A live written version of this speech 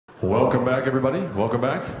Welcome back, everybody. Welcome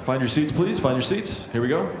back. Find your seats, please. Find your seats. Here we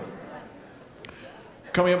go.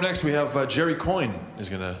 Coming up next, we have Jerry Coyne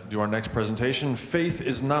is going to do our next presentation. Faith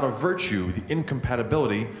is not a virtue, the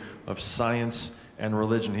incompatibility of science and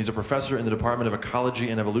religion. He's a professor in the Department of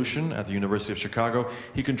Ecology and Evolution at the University of Chicago.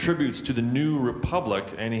 He contributes to the New Republic,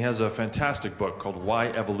 and he has a fantastic book called Why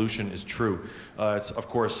Evolution is True. It's, of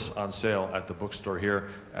course, on sale at the bookstore here,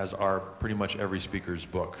 as are pretty much every speaker's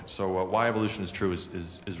book. So Why Evolution is True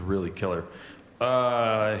is really killer.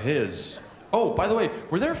 Oh, by the way,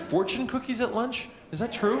 were there fortune cookies at lunch? Is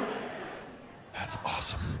that true? That's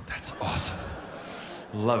awesome. That's awesome.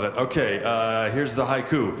 Love it. Okay, here's the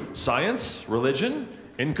haiku. Science, religion,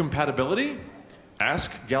 incompatibility?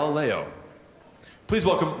 Ask Galileo. Please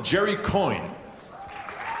welcome Jerry Coyne.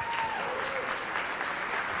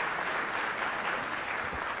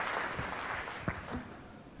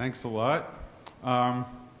 Thanks a lot.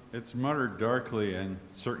 It's muttered darkly in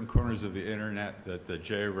certain corners of the internet that the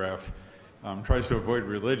JREF tries to avoid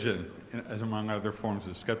religion, as among other forms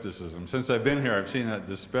of skepticism. Since I've been here, I've seen that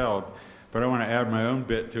dispelled, but I want to add my own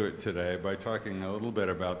bit to it today by talking a little bit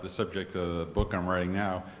about the subject of the book I'm writing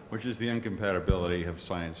now, which is the incompatibility of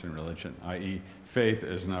science and religion, i.e. faith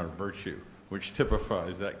is not a virtue, which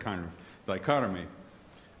typifies that kind of dichotomy.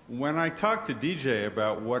 When I talked to DJ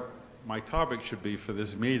about what my topic should be for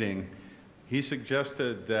this meeting, he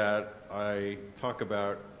suggested that I talk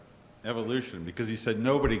about evolution, because he said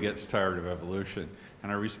nobody gets tired of evolution.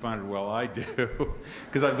 And I responded, well, I do,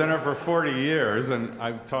 because I've done it for 40 years and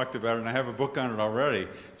I've talked about it and I have a book on it already.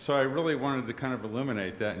 So I really wanted to kind of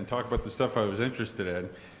illuminate that and talk about the stuff I was interested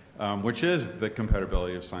in, which is the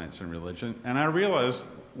compatibility of science and religion. And I realized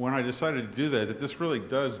when I decided to do that, that this really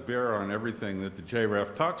does bear on everything that the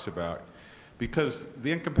JREF talks about, because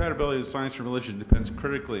the incompatibility of science and religion depends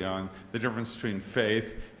critically on the difference between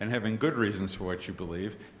faith and having good reasons for what you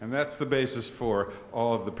believe. And that's the basis for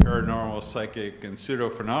all of the paranormal, psychic, and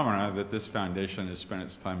pseudo-phenomena that this foundation has spent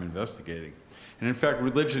its time investigating. And in fact,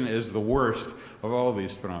 religion is the worst of all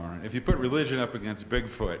these phenomena. If you put religion up against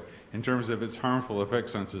Bigfoot in terms of its harmful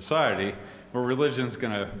effects on society, well, religion's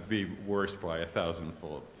going to be worse by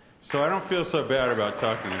 1,000-fold. So I don't feel so bad about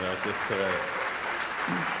talking about this today.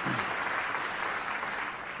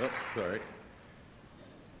 Oops, sorry.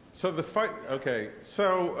 So the fight, okay,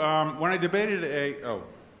 so when I debated let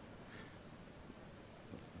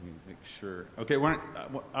me make sure. Okay,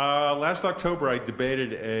 last October I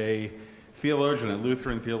debated a theologian, a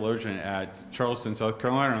Lutheran theologian at Charleston, South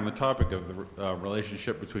Carolina, on the topic of the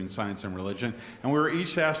relationship between science and religion. And we were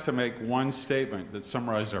each asked to make one statement that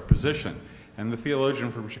summarized our position. And the theologian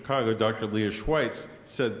from Chicago, Dr. Leah Schweitz,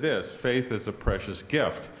 said this: faith is a precious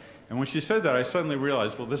gift. And when she said that, I suddenly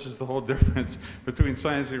realized, well, this is the whole difference between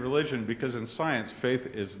science and religion, because in science,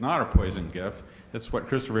 faith is not a poison gift. It's what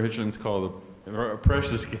Christopher Hitchens called a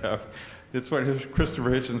precious gift. It's what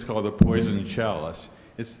Christopher Hitchens called a poison chalice.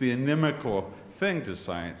 It's the inimical thing to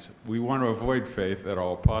science. We want to avoid faith at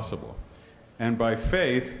all possible. And by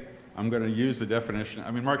faith, I'm going to use the definition.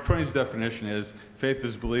 I mean, Mark Twain's definition is, faith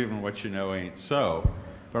is believing what you know ain't so.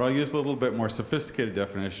 But I'll use a little bit more sophisticated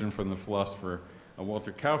definition from the philosopher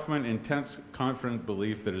Walter Kaufmann: intense, confident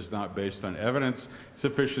belief that is not based on evidence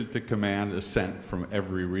sufficient to command assent from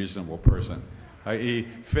every reasonable person. I.e.,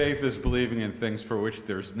 faith is believing in things for which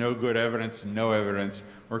there's no good evidence, no evidence,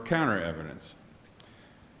 or counter-evidence.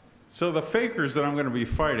 So the fakers that I'm going to be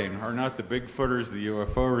fighting are not the Bigfooters, the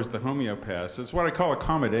UFOers, the homeopaths. It's what I call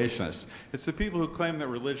accommodationists. It's the people who claim that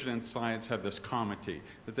religion and science have this comity,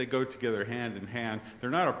 that they go together hand in hand. They're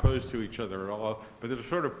not opposed to each other at all, but they're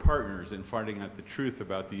sort of partners in finding out the truth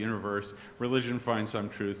about the universe. Religion finds some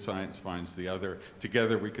truth, science finds the other.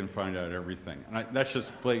 Together we can find out everything. And that's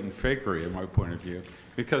just blatant fakery in my point of view,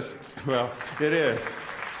 because, well, it is.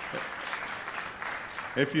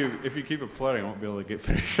 If you keep applauding, I won't be able to get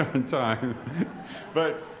finished on time.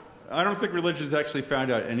 But I don't think religion's actually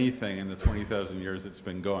found out anything in the 20,000 years it's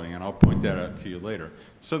been going, and I'll point that out to you later.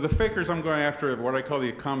 So the fakers I'm going after are what I call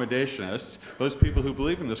the accommodationists, those people who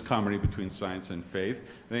believe in this comedy between science and faith.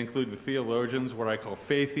 They include the theologians, what I call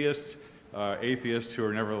faitheists, atheists who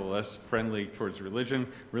are nevertheless friendly towards religion,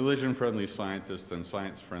 religion-friendly scientists, and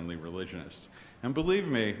science-friendly religionists. And believe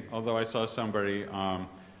me, although I saw somebody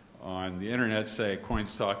on the internet say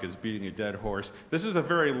Coyne's talk is beating a dead horse, this is a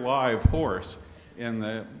very live horse in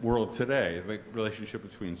the world today, the relationship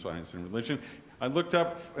between science and religion. I looked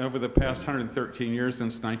up over the past 113 years,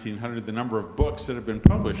 since 1900, the number of books that have been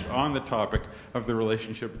published on the topic of the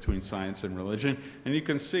relationship between science and religion, and you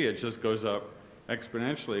can see it just goes up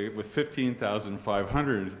exponentially, with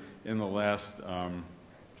 15,500 in the last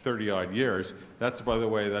 30-odd years. That's, by the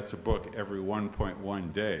way, that's a book every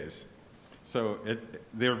 1.1 days. So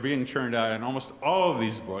they're being churned out, and almost all of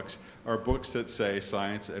these books are books that say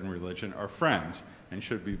science and religion are friends and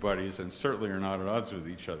should be buddies and certainly are not at odds with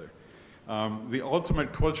each other. The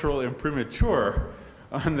ultimate cultural imprimatur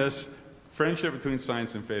on this friendship between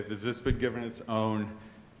science and faith is it's been given its own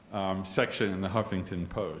section in the Huffington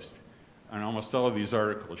Post. And almost all of these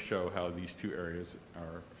articles show how these two areas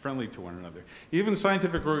are friendly to one another. Even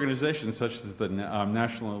scientific organizations such as the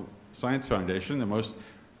National Science Foundation, the most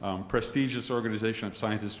prestigious organization of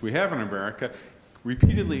scientists we have in America,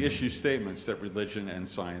 repeatedly issue statements that religion and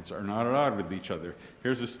science are not at odds with each other.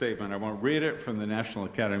 Here's a statement, I won't read it, from the National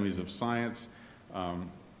Academies of Science,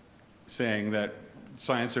 saying that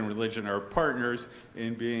science and religion are partners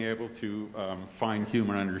in being able to find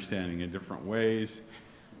human understanding in different ways.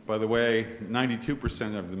 By the way,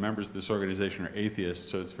 92% of the members of this organization are atheists,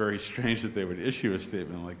 so it's very strange that they would issue a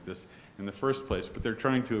statement like this in the first place, but they're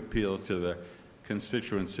trying to appeal to the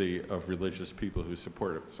constituency of religious people who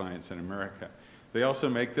support science in America. They also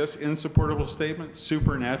make this insupportable statement: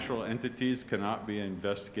 supernatural entities cannot be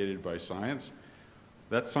investigated by science.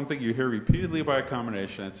 That's something you hear repeatedly by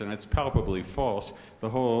accommodations, and it's palpably false. The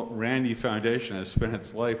whole Randi Foundation has spent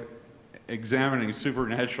its life examining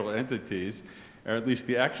supernatural entities, or at least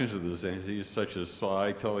the actions of those entities, such as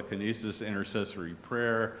psi, telekinesis, intercessory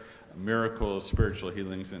prayer, miracles, spiritual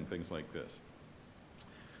healings, and things like this.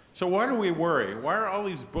 So why do we worry? Why are all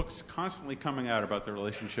these books constantly coming out about the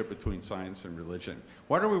relationship between science and religion?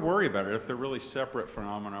 Why do we worry about it if they're really separate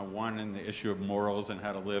phenomena, one in the issue of morals and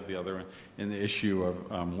how to live, the other in the issue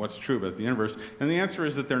of what's true about the universe? And the answer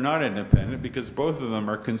is that they're not independent, because both of them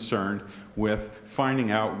are concerned with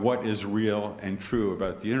finding out what is real and true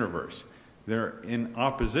about the universe. They're in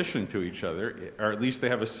opposition to each other, or at least they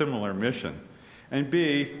have a similar mission. And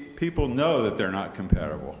B, people know that they're not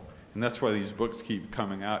compatible. And that's why these books keep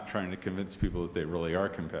coming out, trying to convince people that they really are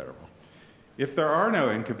compatible. If there are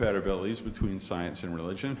no incompatibilities between science and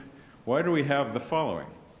religion, why do we have the following?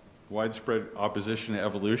 Widespread opposition to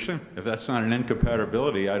evolution. If that's not an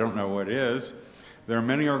incompatibility, I don't know what is. There are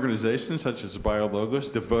many organizations, such as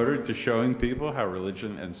BioLogos, devoted to showing people how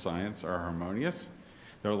religion and science are harmonious.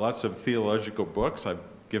 There are lots of theological books, I've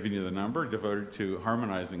given you the number, devoted to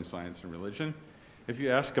harmonizing science and religion. If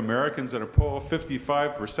you ask Americans at a poll,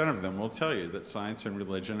 55% of them will tell you that science and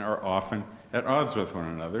religion are often at odds with one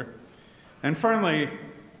another. And finally,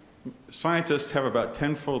 scientists have about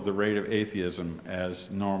tenfold the rate of atheism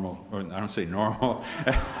as normal, or I don't say normal.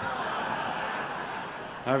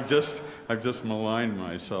 I've just maligned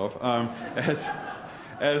myself.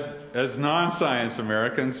 As non-science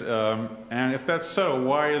Americans, and if that's so,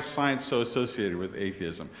 why is science so associated with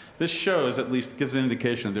atheism? This shows, at least gives an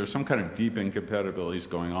indication that there's some kind of deep incompatibilities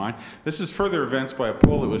going on. This is further evidenced by a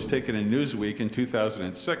poll that was taken in Newsweek in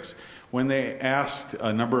 2006, when they asked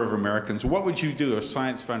a number of Americans, what would you do if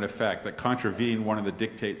science found a fact that contravened one of the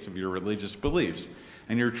dictates of your religious beliefs?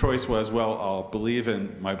 And your choice was, well, I'll believe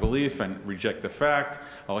in my belief and reject the fact,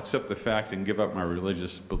 I'll accept the fact and give up my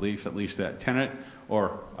religious belief, at least that tenet,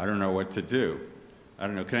 or I don't know what to do. I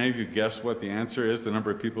don't know, can any of you guess what the answer is, the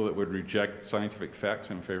number of people that would reject scientific facts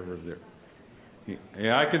in favor of their...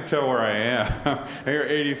 Yeah, I can tell where I am. I hear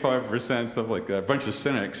 85%, stuff like that, a bunch of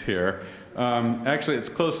cynics here. Actually, it's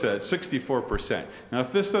close to that, 64%. Now,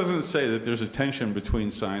 if this doesn't say that there's a tension between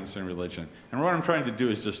science and religion, and what I'm trying to do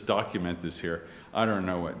is just document this here, I don't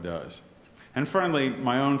know what does. And finally,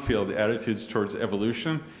 my own field, the attitudes towards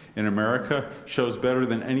evolution in America, shows better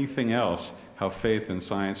than anything else how faith and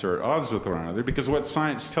science are at odds with one another, because what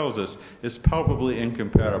science tells us is palpably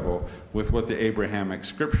incompatible with what the Abrahamic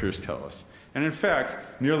scriptures tell us. And in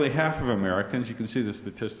fact, nearly half of Americans, you can see the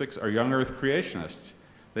statistics, are young earth creationists.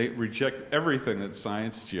 They reject everything that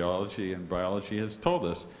science, geology, and biology has told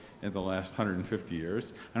us in the last 150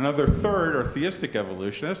 years. Another third are theistic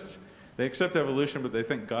evolutionists. They accept evolution, but they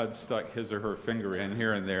think God stuck his or her finger in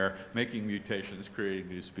here and there, making mutations, creating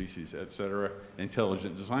new species, etc.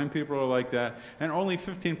 Intelligent design people are like that. And only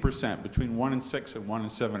 15%, between 1 in 6 and 1 in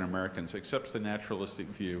 7 Americans, accepts the naturalistic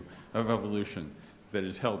view of evolution that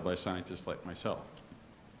is held by scientists like myself.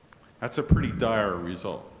 That's a pretty dire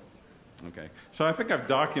result. Okay, so I think I've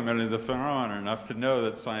documented the phenomenon enough to know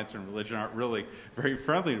that science and religion aren't really very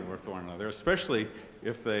friendly with one another, especially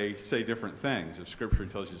if they say different things, if Scripture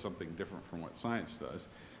tells you something different from what science does.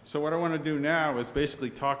 So what I want to do now is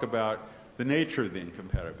basically talk about the nature of the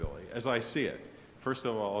incompatibility as I see it. First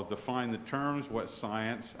of all, I'll define the terms, what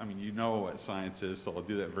science, I mean, you know what science is, so I'll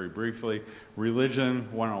do that very briefly. Religion,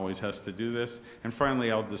 one always has to do this. And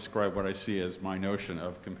finally, I'll describe what I see as my notion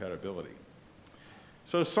of compatibility.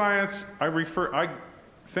 So science, I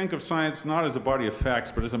think of science not as a body of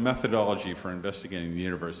facts, but as a methodology for investigating the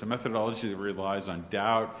universe, a methodology that relies on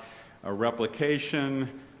doubt, replication,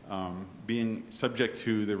 being subject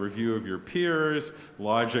to the review of your peers,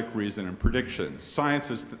 logic, reason, and predictions. Science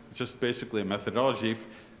is just basically a methodology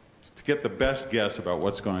to get the best guess about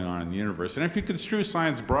what's going on in the universe. And if you construe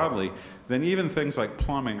science broadly, then even things like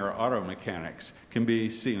plumbing or auto mechanics can be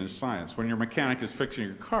seen as science. When your mechanic is fixing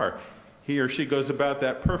your car, he or she goes about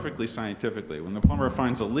that perfectly scientifically. When the plumber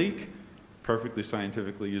finds a leak, perfectly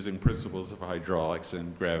scientifically using principles of hydraulics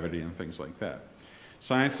and gravity and things like that.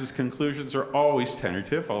 Science's conclusions are always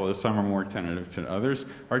tentative, although some are more tentative than others.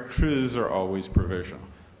 Our truths are always provisional.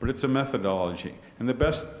 But it's a methodology. And the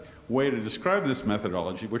best way to describe this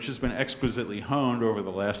methodology, which has been exquisitely honed over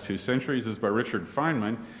the last 2 centuries, is by Richard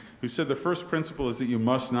Feynman, who said the first principle is that you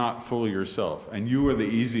must not fool yourself, and you are the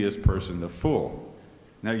easiest person to fool.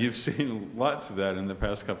 Now, you've seen lots of that in the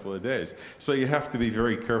past couple of days, so you have to be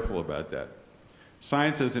very careful about that.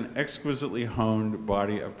 Science is an exquisitely honed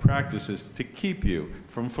body of practices to keep you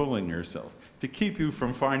from fooling yourself, to keep you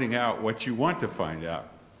from finding out what you want to find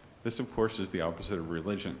out. This, of course, is the opposite of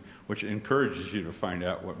religion, which encourages you to find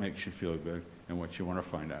out what makes you feel good and what you want to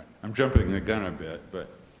find out. I'm jumping the gun a bit,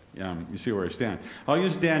 but you see where I stand. I'll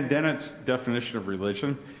use Dan Dennett's definition of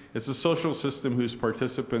religion. It's a social system whose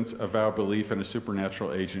participants avow belief in a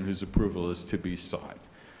supernatural agent whose approval is to be sought.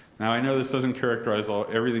 Now, I know this doesn't characterize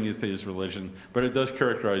everything you think is religion, but it does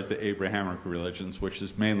characterize the Abrahamic religions, which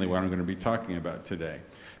is mainly what I'm going to be talking about today.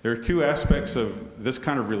 There are 2 aspects of this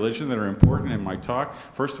kind of religion that are important in my talk.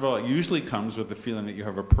 First of all, it usually comes with the feeling that you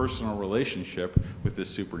have a personal relationship with this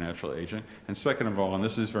supernatural agent. And second of all, and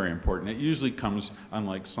this is very important, it usually comes,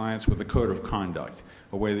 unlike science, with a code of conduct,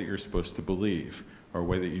 a way that you're supposed to believe, or a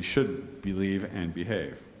way that you should believe and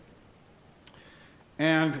behave.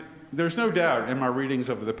 And there's no doubt in my readings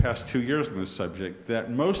over the past 2 years on this subject that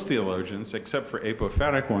most theologians, except for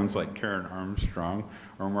apophatic ones like Karen Armstrong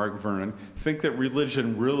or Mark Vernon, think that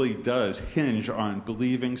religion really does hinge on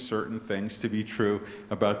believing certain things to be true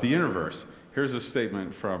about the universe. Here's a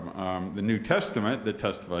statement from the New Testament that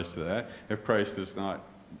testifies to that. If Christ is not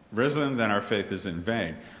risen, then our faith is in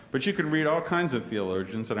vain. But you can read all kinds of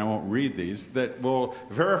theologians, and I won't read these, that will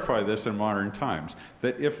verify this in modern times.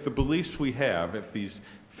 That if the beliefs we have, if these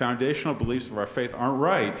foundational beliefs of our faith aren't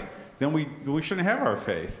right, then we shouldn't have our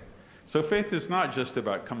faith. So faith is not just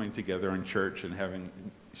about coming together in church and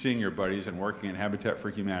seeing your buddies and working in Habitat for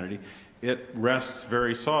Humanity. It rests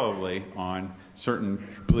very solidly on certain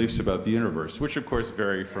beliefs about the universe, which of course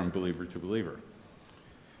vary from believer to believer.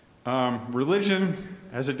 Religion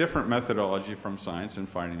has a different methodology from science in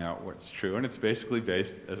finding out what's true, and it's basically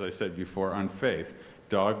based, as I said before, on faith,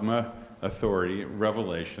 dogma, authority,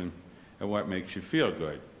 revelation, and what makes you feel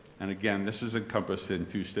good. And again, this is encompassed in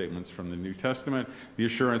 2 statements from the New Testament: the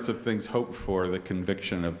assurance of things hoped for, the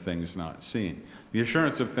conviction of things not seen. The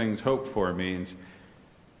assurance of things hoped for means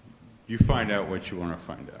you find out what you want to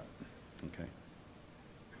find out. Okay.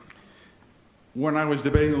 When I was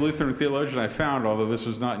debating the Lutheran theologian, I found, although this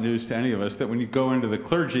was not news to any of us, that when you go into the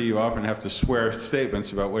clergy, you often have to swear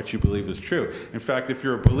statements about what you believe is true. In fact, if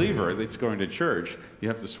you're a believer that's going to church, you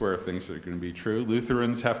have to swear things that are going to be true.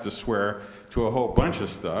 Lutherans have to swear to a whole bunch of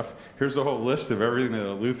stuff. Here's a whole list of everything that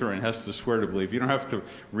a Lutheran has to swear to believe. You don't have to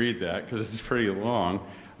read that because it's pretty long.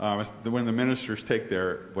 When the ministers take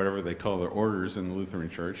their, whatever they call their orders in the Lutheran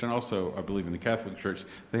Church, and also, I believe, in the Catholic Church,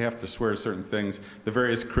 they have to swear certain things. The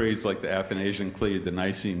various creeds, like the Athanasian Creed, the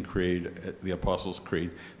Nicene Creed, the Apostles' Creed,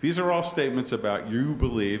 these are all statements about you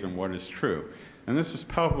believe and what is true. And this is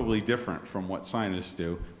palpably different from what scientists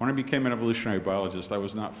do. When I became an evolutionary biologist, I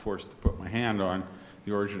was not forced to put my hand on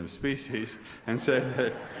the origin of species and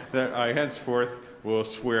say that I henceforth will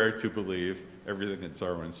swear to believe everything that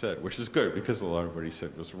Darwin said, which is good because a lot of what he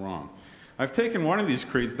said was wrong. I've taken one of these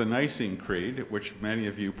creeds, the Nicene Creed, which many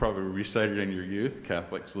of you probably recited in your youth,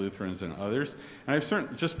 Catholics, Lutherans, and others, and I've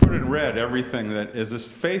certainly just put in red everything that is a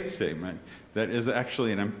faith statement that is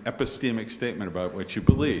actually an epistemic statement about what you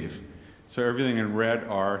believe. So everything in red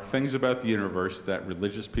are things about the universe that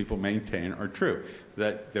religious people maintain are true.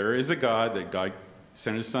 That there is a God, that God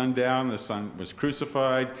sent his son down, the son was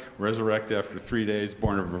crucified, resurrected after 3 days,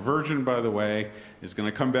 born of a virgin, by the way, is going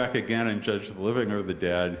to come back again and judge the living or the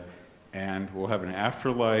dead, and we'll have an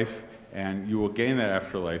afterlife, and you will gain that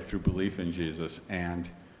afterlife through belief in Jesus and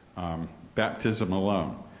baptism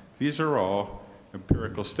alone. These are all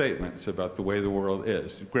empirical statements about the way the world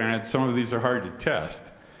is. Granted, some of these are hard to test,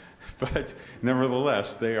 but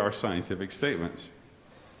nevertheless, they are scientific statements.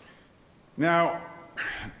 Now,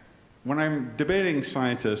 when I'm debating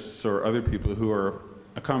scientists or other people who are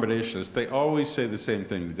accommodationists, they always say the same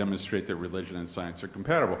thing to demonstrate that religion and science are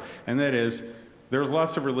compatible. And that is, there's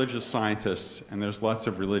lots of religious scientists and there's lots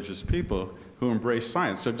of religious people who embrace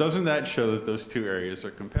science. So doesn't that show that those two areas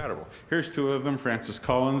are compatible? Here's two of them, Francis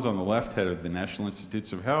Collins on the left, head of the National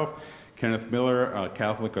Institutes of Health, Kenneth Miller, a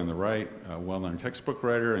Catholic on the right, a well-known textbook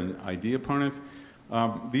writer and ID opponent.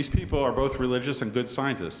 These people are both religious and good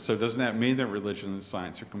scientists, so doesn't that mean that religion and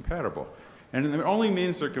science are compatible? And it only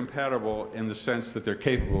means they're compatible in the sense that they're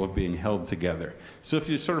capable of being held together. So if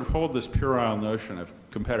you sort of hold this puerile notion of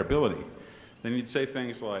compatibility, then you'd say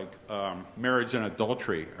things like marriage and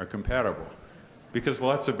adultery are compatible, because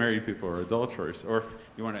lots of married people are adulterers. Or if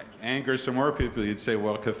you want to anger some more people, you'd say,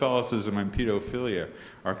 well, Catholicism and pedophilia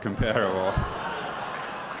are compatible.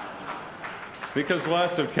 Because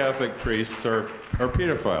lots of Catholic priests are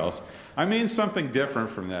pedophiles. I mean something different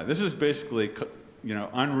from that. This is basically,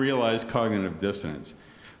 unrealized cognitive dissonance.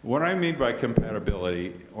 What I mean by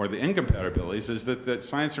compatibility, or the incompatibilities, is that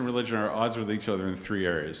science and religion are at odds with each other in three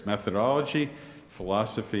areas: methodology,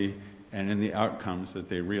 philosophy, and in the outcomes that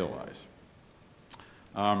they realize.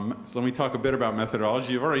 So let me talk a bit about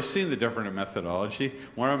methodology. You've already seen the different methodology.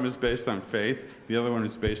 One of them is based on faith. The other one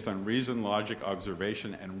is based on reason, logic,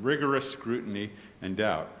 observation, and rigorous scrutiny and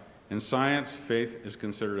doubt. In science, faith is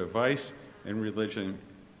considered a vice. In religion,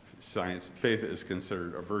 faith is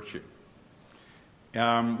considered a virtue.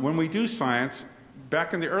 When we do science,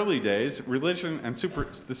 back in the early days, religion and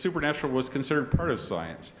the supernatural was considered part of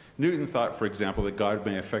science. Newton thought, for example, that God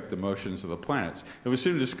may affect the motions of the planets. It was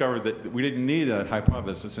soon discovered that we didn't need that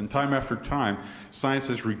hypothesis, and time after time, science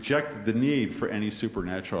has rejected the need for any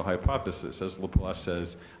supernatural hypothesis. As Laplace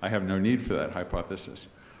says, I have no need for that hypothesis.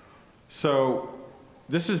 So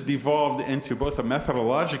this has devolved into both a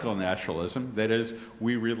methodological naturalism, that is,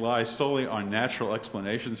 we rely solely on natural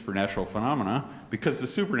explanations for natural phenomena because the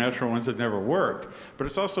supernatural ones have never worked, but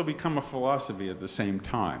it's also become a philosophy at the same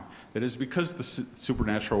time. That is, because the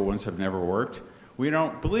supernatural ones have never worked, we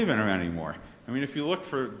don't believe in them anymore. I mean, if you look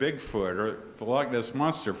for Bigfoot or the Loch Ness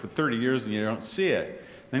Monster for 30 years and you don't see it,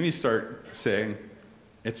 then you start saying,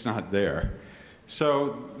 it's not there.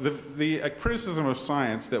 So the criticism of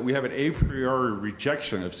science that we have an a priori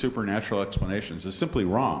rejection of supernatural explanations is simply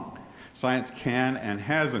wrong. Science can and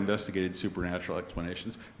has investigated supernatural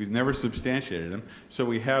explanations. We've never substantiated them. So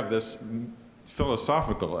we have this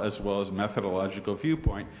philosophical as well as methodological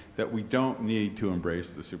viewpoint that we don't need to embrace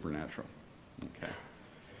the supernatural. Okay.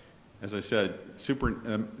 As I said,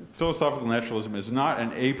 philosophical naturalism is not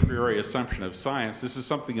an a priori assumption of science. This is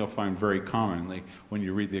something you'll find very commonly when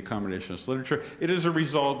you read the accommodationist literature. It is a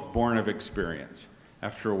result born of experience.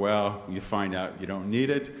 After a while, you find out you don't need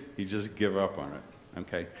it, you just give up on it.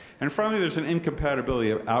 Okay? And finally, there's an incompatibility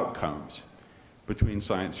of outcomes between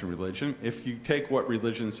science and religion. If you take what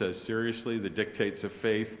religion says seriously, the dictates of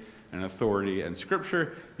faith and authority and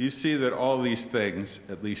scripture, you see that all these things,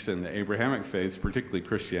 at least in the Abrahamic faiths, particularly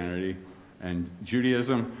Christianity and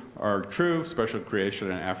Judaism, are true: special creation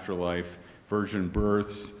and afterlife, virgin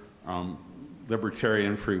births,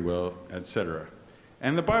 libertarian free will, etc.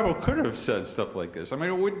 And the Bible could have said stuff like this. I mean,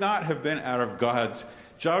 it would not have been out of God's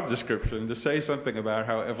job description to say something about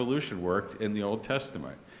how evolution worked in the Old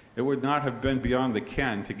Testament. It would not have been beyond the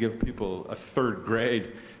ken to give people a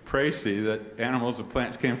third-grade précis that animals and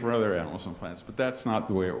plants came from other animals and plants, but that's not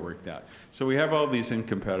the way it worked out. So we have all these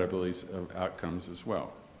incompatibilities of outcomes as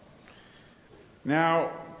well.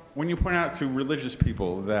 Now, when you point out to religious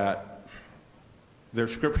people that their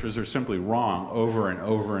scriptures are simply wrong over and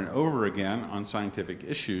over and over again on scientific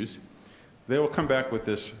issues, they will come back with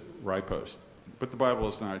this riposte. But the Bible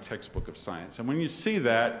is not a textbook of science. And when you see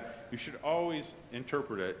that, you should always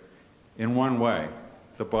interpret it in one way: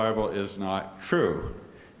 the Bible is not true.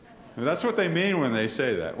 And that's what they mean when they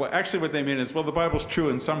say that. Well, actually what they mean is, well, the Bible's true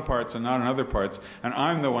in some parts and not in other parts, and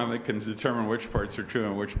I'm the one that can determine which parts are true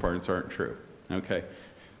and which parts aren't true. Okay?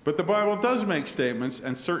 But the Bible does make statements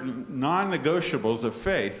and certain non-negotiables of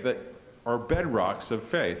faith that are bedrocks of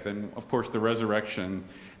faith. And, of course, the resurrection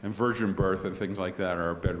and virgin birth and things like that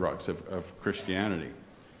are bedrocks of Christianity.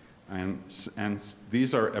 And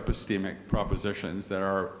these are epistemic propositions that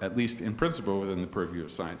are, at least in principle, within the purview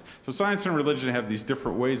of science. So science and religion have these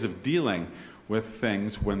different ways of dealing with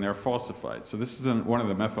things when they're falsified. So this is one of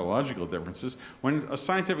the methodological differences. When a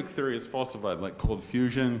scientific theory is falsified, like cold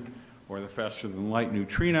fusion or the faster-than-light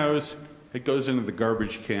neutrinos, it goes into the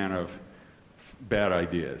garbage can of bad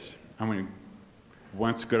ideas. I mean,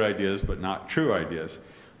 once good ideas, but not true ideas.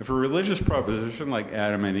 If a religious proposition like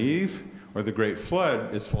Adam and Eve or the Great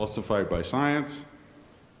Flood is falsified by science,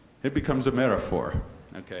 it becomes a metaphor.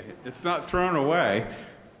 Okay? It's not thrown away,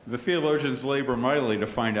 the theologians labor mightily to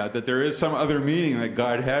find out that there is some other meaning that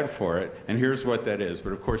God had for it, and here's what that is.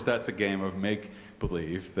 But of course, that's a game of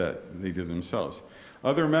make-believe that they do themselves.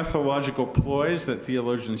 Other methodological ploys that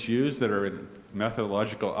theologians use that are in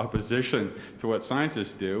methodological opposition to what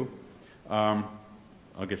scientists do, I'll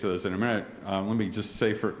get to those in a minute. Let me just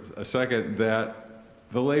say for a second that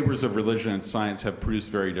the labors of religion and science have produced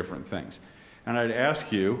very different things. And I'd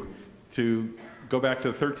ask you to go back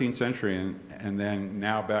to the 13th century and then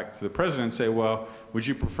now back to the present and say, well, would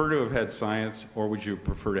you prefer to have had science or would you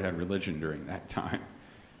prefer to have religion during that time?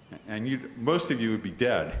 And most of you would be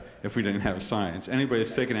dead if we didn't have science. Anybody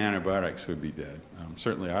that's taken antibiotics would be dead.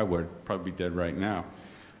 Certainly I would probably be dead right now.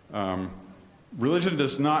 Religion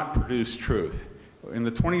does not produce truth. In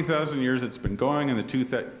the 20,000 years it's been going, in the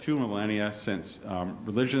two millennia since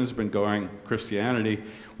religion has been going, Christianity,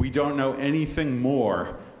 we don't know anything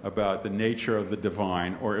more about the nature of the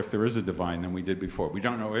divine, or if there is a divine, than we did before. We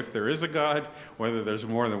don't know if there is a God, whether there's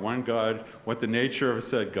more than one God, what the nature of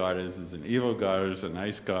said God is an evil God, or is a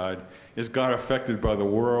nice God? Is God affected by the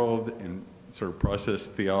world in sort of process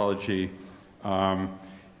theology?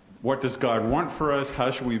 What does God want for us? How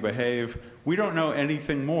should we behave? We don't know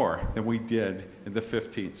anything more than we did in the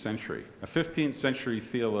 15th century. A 15th century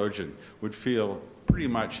theologian would feel pretty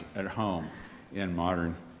much at home in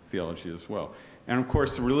modern theology as well. And of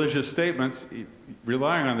course, the religious statements,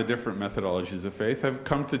 relying on the different methodologies of faith, have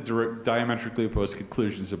come to diametrically opposed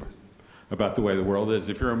conclusions about the way the world is.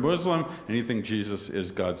 If you're a Muslim and you think Jesus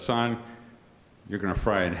is God's son, you're going to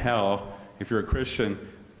fry in hell. If you're a Christian,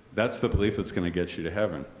 that's the belief that's going to get you to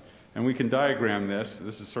heaven. And we can diagram this.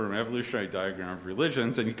 This is sort of an evolutionary diagram of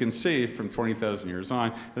religions, and you can see from 20,000 years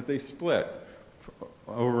on that they split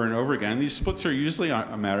over and over again. And these splits are usually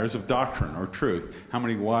on matters of doctrine or truth. How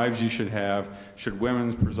many wives you should have, should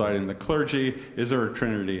women preside in the clergy, is there a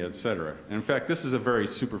trinity, etc. And in fact, this is a very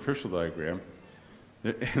superficial diagram.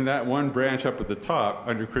 In that one branch up at the top,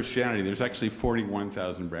 under Christianity, there's actually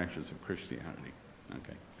 41,000 branches of Christianity.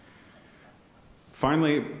 Okay.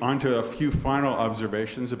 Finally, on to a few final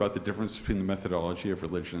observations about the difference between the methodology of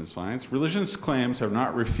religion and science. Religion's claims are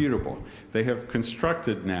not refutable. They have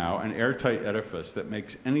constructed now an airtight edifice that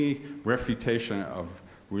makes any refutation of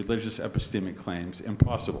religious epistemic claims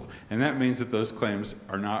impossible. And that means that those claims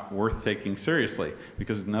are not worth taking seriously,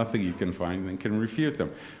 because nothing you can find that can refute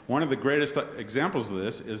them. One of the greatest examples of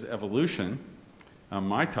this is evolution,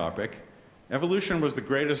 my topic. Evolution was the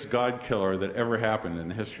greatest God killer that ever happened in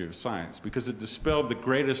the history of science, because it dispelled the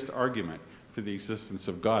greatest argument for the existence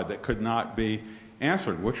of God that could not be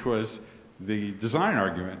answered, which was the design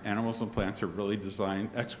argument. Animals and plants are really designed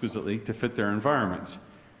exquisitely to fit their environments.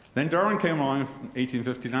 Then Darwin came along in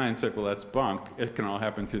 1859 and said, well, that's bunk. It can all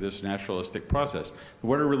happen through this naturalistic process.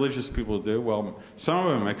 What do religious people do? Well, some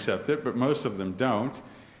of them accept it, but most of them don't.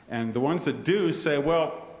 And the ones that do say,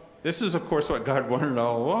 well, this is, of course, what God wanted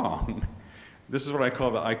all along. This is what I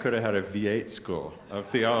call the I could have had a V8 school of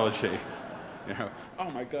theology. You know, oh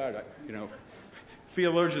my God,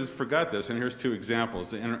 theologians forgot this, and here's two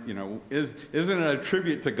examples. Isn't it a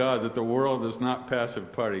tribute to God that the world is not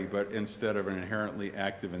passive party, but instead of an inherently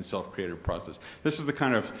active and self-creative process? This is the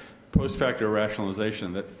kind of post-facto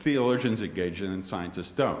rationalization that theologians engage in and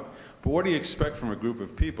scientists don't. But what do you expect from a group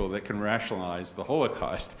of people that can rationalize the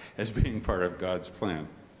Holocaust as being part of God's plan?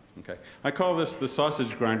 Okay. I call this the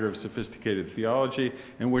sausage grinder of sophisticated theology,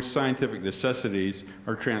 in which scientific necessities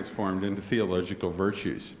are transformed into theological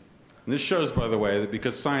virtues. And this shows, by the way, that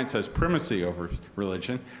because science has primacy over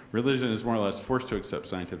religion, religion is more or less forced to accept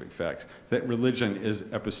scientific facts, that religion is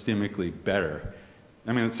epistemically better.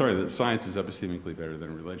 That science is epistemically better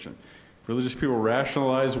than religion. Religious people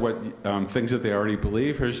rationalize what things that they already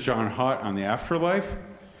believe. Here's John Hott on the afterlife.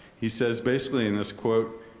 He says, basically in this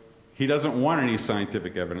quote, he doesn't want any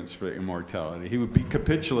scientific evidence for immortality. He would be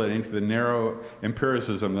capitulating to the narrow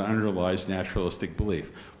empiricism that underlies naturalistic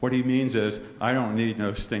belief. What he means is, I don't need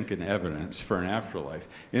no stinking evidence for an afterlife.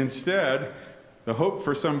 Instead, the hope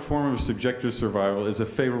for some form of subjective survival is a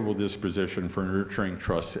favorable disposition for nurturing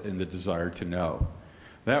trust and the desire to know.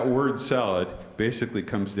 That word salad basically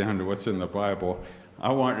comes down to what's in the Bible.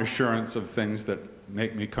 I want assurance of things that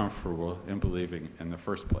make me comfortable in believing in the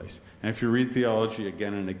first place. And if you read theology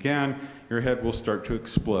again and again, your head will start to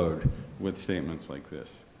explode with statements like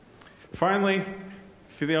this. Finally,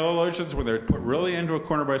 theologians, when they're put really into a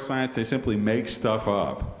corner by science, they simply make stuff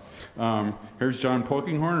up. Here's John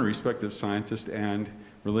Polkinghorne, a respected scientist and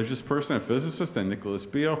religious person, a physicist, and Nicholas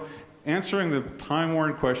Beale, answering the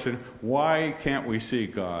time-worn question, why can't we see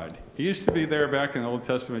God? He used to be there back in the Old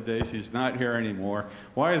Testament days. He's not here anymore.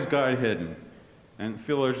 Why is God hidden? and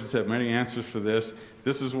theologians have many answers for this.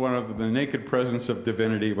 This is one of the naked presence of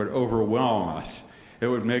divinity would overwhelm us. It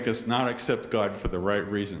would make us not accept God for the right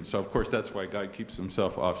reason. So, of course, that's why God keeps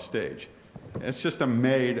himself off stage. It's just a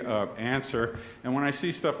made-up answer. And when I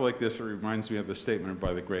see stuff like this, it reminds me of the statement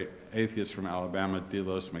by the great atheist from Alabama,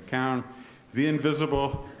 Delos McCown: the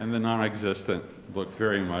invisible and the non-existent look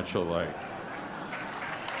very much alike.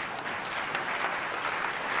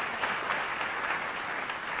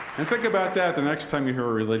 And think about that the next time you hear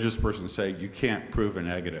a religious person say, you can't prove a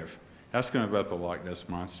negative. Ask them about the Loch Ness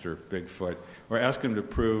Monster, Bigfoot, or ask them to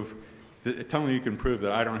prove, tell me you can prove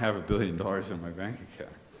that I don't have $1 billion in my bank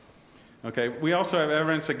account. Okay, we also have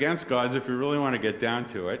evidence against gods if you really want to get down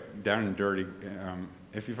to it, down and dirty.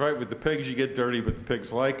 If you fight with the pigs, you get dirty, but the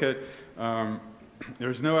pigs like it.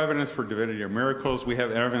 There's no evidence for divinity or miracles. We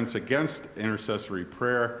have evidence against intercessory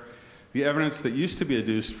prayer. The evidence that used to be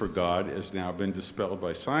adduced for God has now been dispelled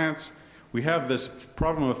by science. We have this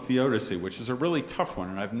problem of theodicy, which is a really tough one,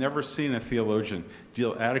 and I've never seen a theologian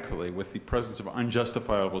deal adequately with the presence of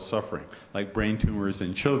unjustifiable suffering, like brain tumors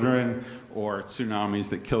in children or tsunamis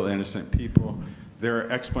that kill innocent people.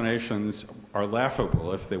 Their explanations are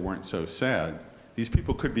laughable if they weren't so sad. These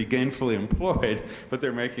people could be gainfully employed, but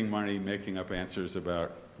they're making money making up answers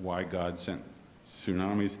about why God sent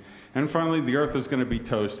tsunamis. And finally, the Earth is going to be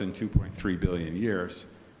toast in 2.3 billion years.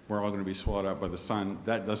 We're all going to be swallowed up by the sun.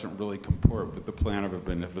 That doesn't really comport with the plan of a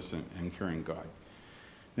beneficent and caring God.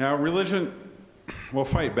 Now, religion will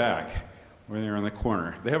fight back when they're in the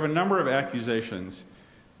corner. They have a number of accusations,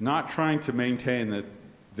 not trying to maintain that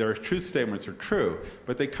their truth statements are true,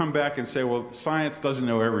 but they come back and say, well, science doesn't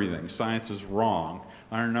know everything. Science is wrong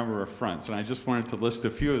on a number of fronts. And I just wanted to list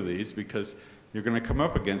a few of these because you're going to come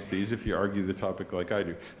up against these if you argue the topic like I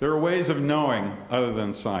do. There are ways of knowing other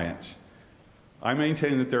than science. I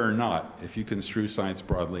maintain that there are not, if you construe science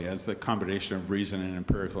broadly as the combination of reason and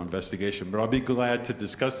empirical investigation. But I'll be glad to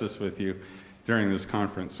discuss this with you during this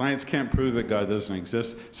conference. Science can't prove that God doesn't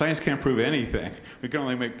exist. Science can't prove anything. We can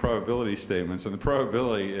only make probability statements, and the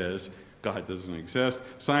probability is God doesn't exist.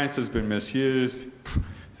 Science has been misused.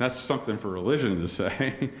 That's something for religion to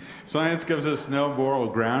say. Science gives us no moral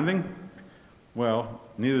grounding. Well,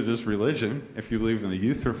 neither does religion, if you believe in the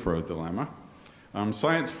Euthyphro dilemma.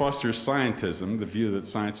 Science fosters scientism, the view that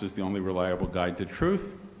science is the only reliable guide to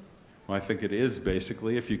truth. Well, I think it is,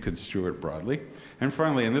 basically, if you construe it broadly. And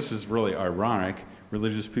finally, and this is really ironic,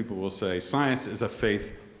 religious people will say science is a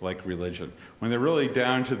faith like religion. When they're really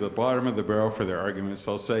down to the bottom of the barrel for their arguments,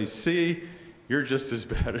 they'll say, see, you're just as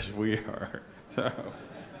bad as we are.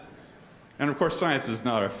 And of course, science is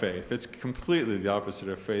not a faith. It's completely the opposite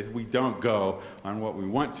of faith. We don't go on what we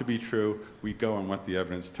want to be true. We go on what the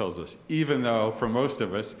evidence tells us, even though, for most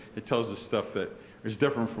of us, it tells us stuff that is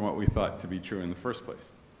different from what we thought to be true in the first place.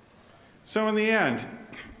 So in the end,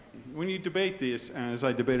 when you debate these, and as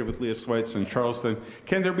I debated with Leah Sweitz in Charleston,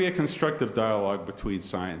 can there be a constructive dialogue between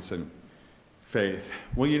science and faith?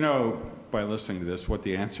 Well, you know, by listening to this, what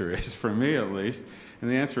the answer is, for me at least, and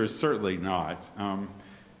the answer is certainly not.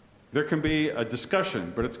 There can be a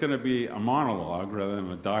discussion, but it's going to be a monologue rather than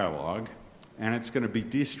a dialogue, and it's going to be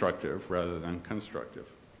destructive rather than constructive.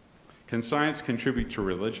 Can science contribute to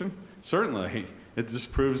religion? Certainly. It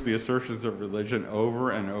disproves the assertions of religion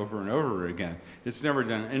over and over and over again. It's never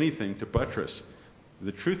done anything to buttress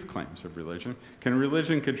the truth claims of religion. Can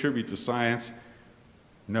religion contribute to science?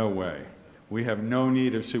 No way. We have no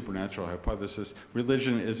need of supernatural hypothesis.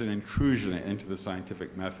 Religion is an intrusion into the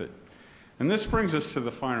scientific method. And this brings us to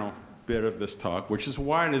the final bit of this talk, which is,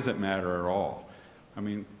 why does it matter at all? I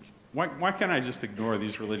mean, why can't I just ignore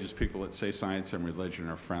these religious people that say science and religion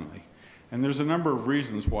are friendly? And there's a number of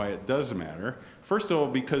reasons why it does matter. First of all,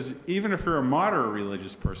 because even if you're a moderate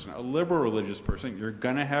religious person, a liberal religious person, you're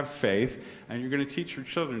going to have faith, and you're going to teach your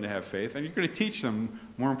children to have faith, and you're going to teach them,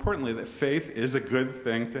 more importantly, that faith is a good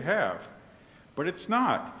thing to have. But it's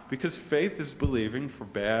not, because faith is believing for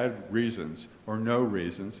bad reasons, or no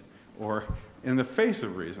reasons, or in the face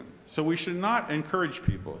of reason. So we should not encourage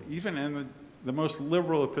people, even in the most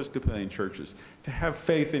liberal Episcopalian churches, to have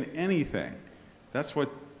faith in anything. That's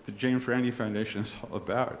what the James Randi Foundation is all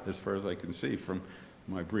about, as far as I can see from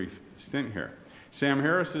my brief stint here. Sam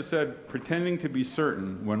Harris has said, pretending to be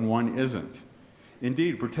certain when one isn't.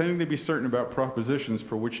 Indeed, pretending to be certain about propositions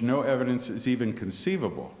for which no evidence is even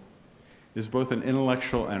conceivable is both an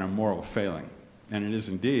intellectual and a moral failing. And it is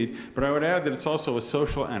indeed, but I would add that it's also a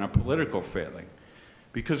social and a political failing.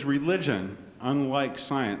 Because religion, unlike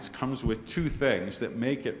science, comes with two things that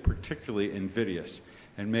make it particularly invidious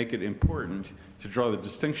and make it important to draw the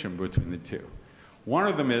distinction between the two. One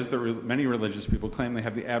of them is that many religious people claim they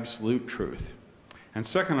have the absolute truth. And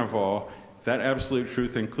second of all, That absolute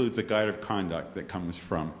truth includes a guide of conduct that comes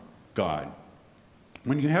from God.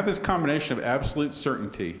 When you have this combination of absolute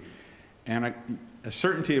certainty and a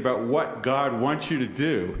certainty about what God wants you to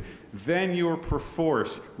do, then you are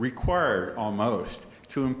perforce required almost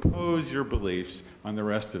to impose your beliefs on the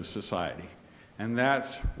rest of society. And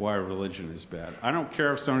that's why religion is bad. I don't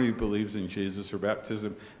care if somebody believes in Jesus or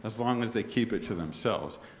baptism as long as they keep it to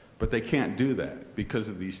themselves. But they can't do that because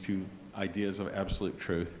of these two ideas of absolute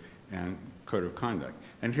truth and code of conduct.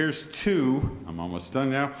 And here's two, I'm almost done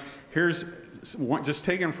now. Here's one, just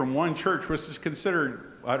taken from one church, which is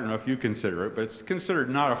considered, I don't know if you consider it, but it's considered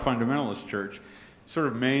not a fundamentalist church, sort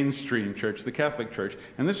of mainstream church, the Catholic Church.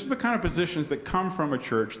 And this is the kind of positions that come from a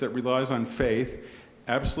church that relies on faith,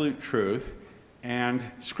 absolute truth, and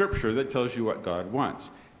scripture that tells you what God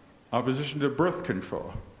wants. Opposition to birth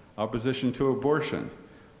control, opposition to abortion,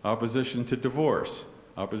 opposition to divorce,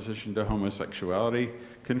 opposition to homosexuality,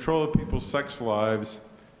 control of people's sex lives,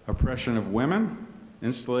 oppression of women,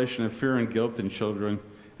 installation of fear and guilt in children,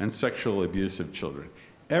 and sexual abuse of children.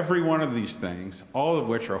 Every one of these things, all of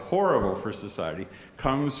which are horrible for society,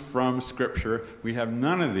 comes from Scripture. We have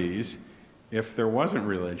none of these if there wasn't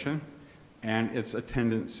religion and its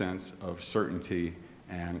attendant sense of certainty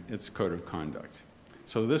and its code of conduct.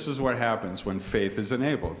 So this is what happens when faith is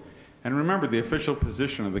enabled. And remember, the official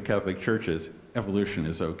position of the Catholic Church is evolution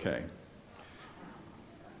is okay.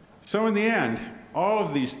 So in the end, all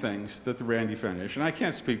of these things that the Randi Foundation, I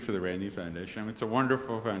can't speak for the Randi Foundation, I mean, it's a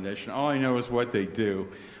wonderful foundation, all I know is what they do,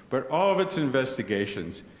 but all of its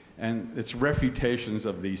investigations and its refutations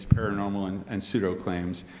of these paranormal and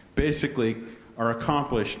pseudo-claims basically are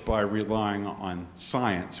accomplished by relying on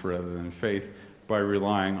science rather than faith, by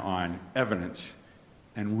relying on evidence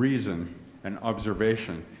and reason and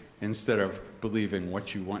observation instead of believing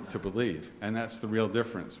what you want to believe. And that's the real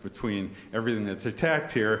difference between everything that's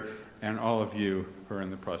attacked here and all of you who are in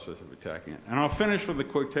the process of attacking it. And I'll finish with a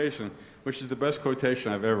quotation, which is the best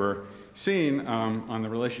quotation I've ever seen on the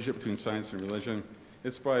relationship between science and religion.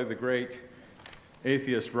 It's by the great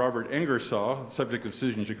atheist Robert Ingersoll, the subject of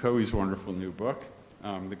Susan Jacoby's wonderful new book,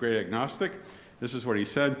 The Great Agnostic. This is what he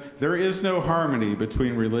said: "There is no harmony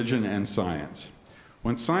between religion and science.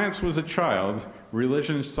 When science was a child,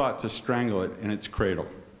 religion sought to strangle it in its cradle.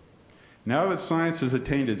 Now that science has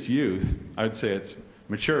attained its youth," I'd say its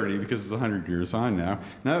maturity because it's 100 years on now,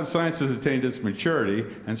 "now that science has attained its maturity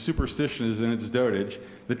and superstition is in its dotage,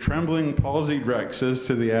 the trembling, palsied wreck says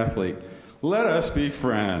to the athlete, 'Let us be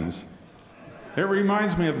friends.' It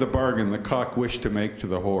reminds me of the bargain the cock wished to make to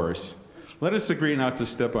the horse. Let us agree not to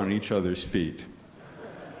step on each other's feet."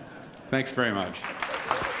 Thanks very much.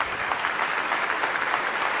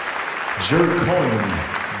 Jerry Coyne.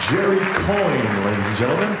 Jerry Coyne, ladies and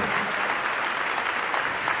gentlemen.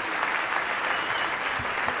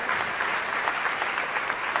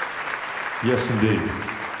 Yes, indeed.